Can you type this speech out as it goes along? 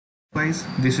Guys,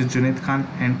 this is Junaid Khan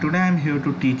and today I am here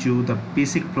to teach you the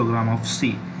basic program of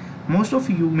C. Most of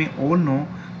you may all know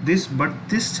this, but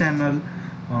this channel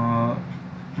uh,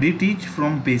 they teach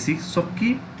from basics, so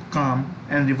keep calm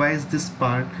and revise this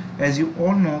part. As you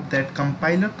all know that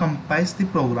compiler compiles the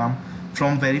program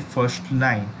from very first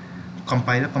line.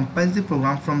 Compiler compiles the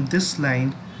program from this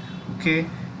line, okay,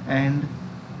 and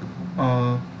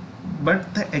uh,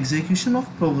 but the execution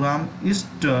of program is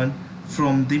done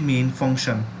from the main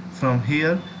function. From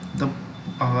here the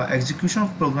execution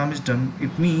of program is done.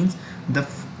 It means the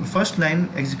first line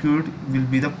execute will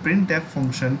be the printf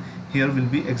function. Here will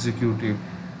be executed,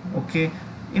 okay.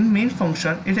 In main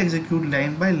function it execute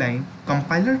line by line.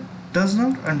 Compiler does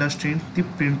not understand the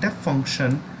printf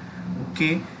function,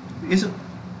 okay, is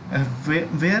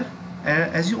where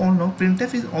as you all know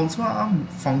printf is also a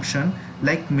function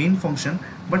like main function,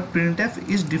 but printf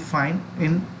is defined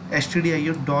in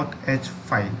stdio.h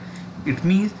file. It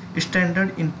means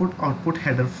standard input output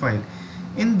header file.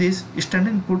 In this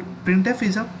standard input, printf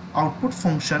is a output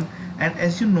function, and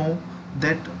as you know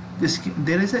that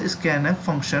there is a scanf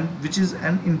function which is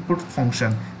an input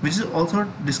function which is also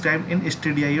described in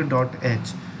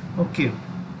stdio.h, okay.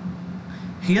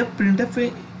 Here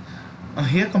printf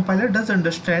here compiler does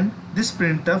understand this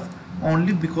printf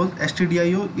only because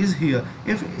stdio is here.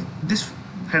 If this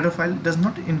header file does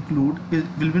not include,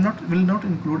 will not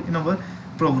include in our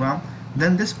program,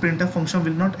 then this printf function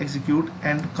will not execute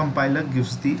and compiler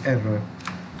gives the error.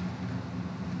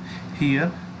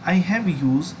 Here I have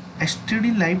used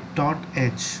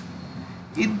stdlib.h.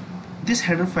 In this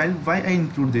header file, why I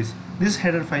include this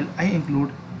header file I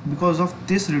include because of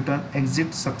this return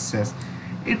exit success.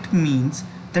 It means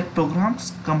that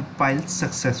programs compile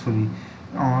successfully.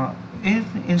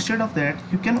 Instead of that,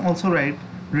 you can also write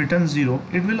return 0.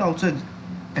 It will also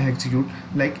execute,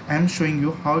 like I am showing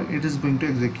you how it is going to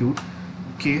execute,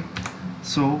 okay.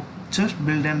 So just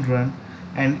build and run,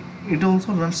 and it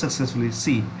also runs successfully.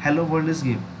 See, hello world is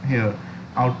here,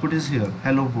 output is here,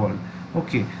 hello world,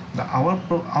 okay. Our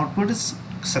output is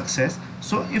success.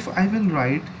 So if I will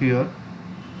write here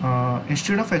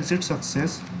instead of exit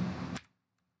success,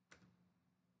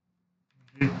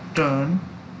 return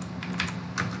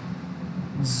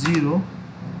 0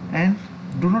 and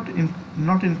do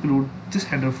not include this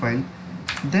header file,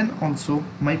 then also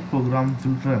my program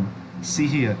will run. See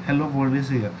here, hello world is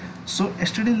here. So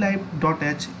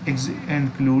stdlib.h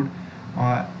include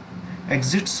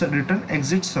return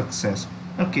exit success,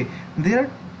 okay. There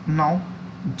now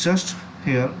just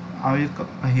here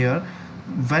here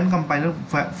when compiler,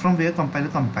 from where compiler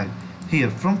compile, here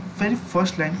from very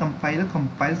first line compiler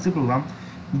compiles the program.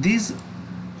 These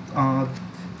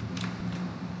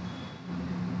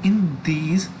in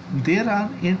these there are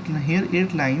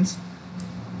eight lines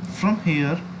from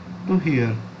here to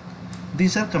here.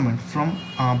 These are command from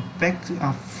back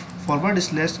forward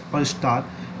slash or star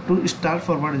to star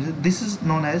forward. This is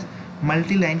known as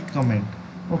multi-line comment,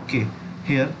 okay.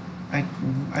 Here I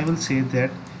will say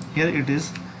that here it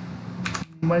is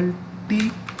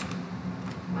multi-line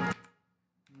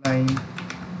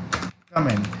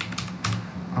comment.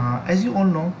 As you all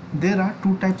know, there are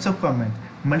two types of comment: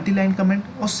 multi-line comment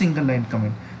or single line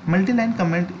comment. Multi-line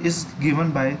comment is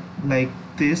given by like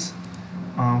this.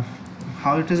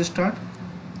 How it is start,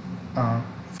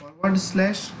 forward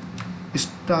slash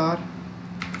star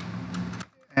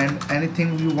and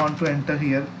anything you want to enter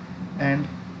here, and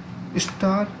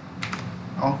star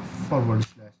of forward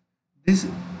slash. This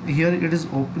here it is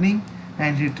opening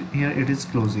and here it is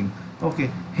closing,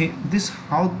 okay. This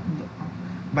how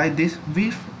by this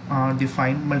we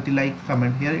define multi-line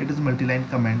comment. Here it is multi-line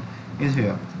comment is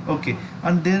here, okay.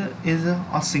 And there is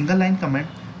a single line comment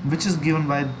which is given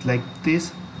by like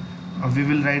this. We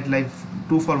will write like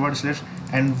two forward slash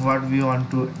and what we want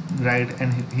to write,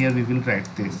 and here we will write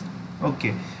this,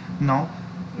 okay. Now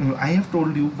I have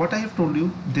told you what I have told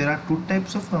you. There are two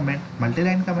types of comment: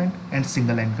 multi-line comment and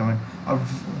single line comment. Or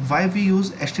why we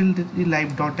use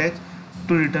stdlib.h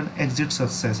to return exit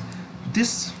success.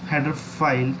 This header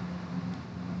file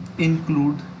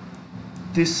include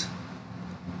this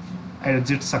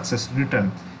exit success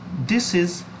return. This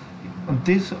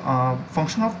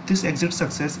function of this exit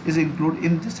success is included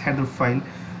in this header file,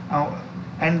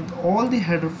 and all the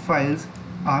header files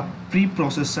are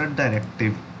preprocessor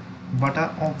directive. What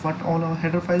all our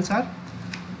header files are?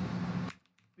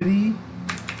 Preprocessor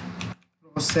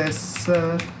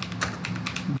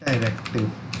directive,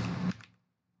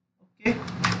 okay.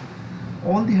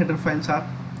 All the header files are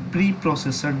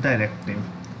preprocessor directive,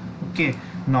 okay.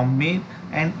 Now main,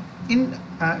 and in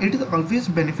it is always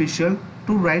beneficial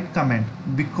to write comment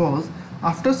because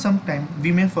after some time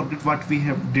we may forget what we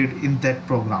have did in that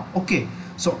program. Okay,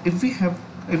 so if we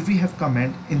have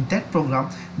comment in that program,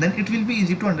 then it will be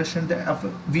easy to understand that if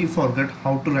we forget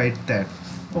how to write that.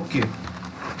 Okay,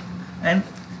 and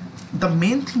the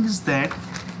main thing is that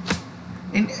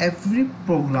in every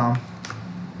program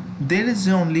there is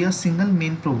only a single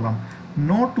main program,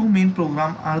 no two main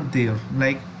program are there.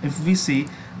 Like if we say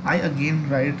I again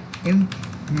write in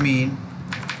main.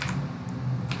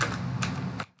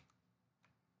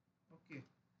 Okay,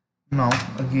 now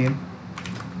again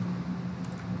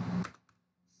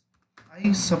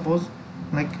I suppose,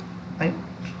 like I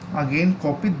again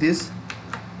copy this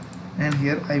and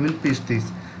here I will paste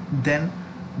this, then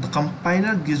the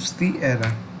compiler gives the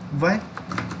error. Why?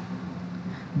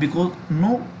 Because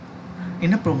no,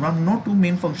 in a program no two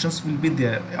main functions will be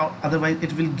there, otherwise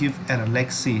it will give error.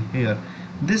 Like see here,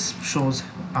 this shows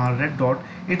a red dot,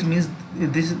 it means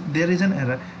this there is an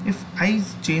error. If I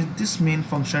change this main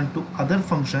function to other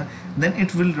function, then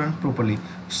it will run properly.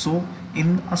 So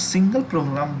in a single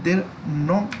program there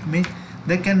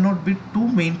cannot be two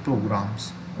main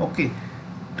programs. Okay,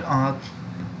 uh,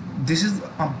 this is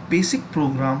a basic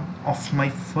program of my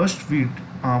first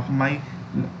my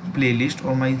playlist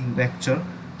or my lecture.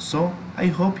 So I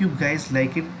hope you guys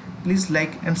like it. Please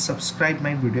like and subscribe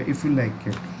my video if you like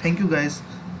it. Thank you guys.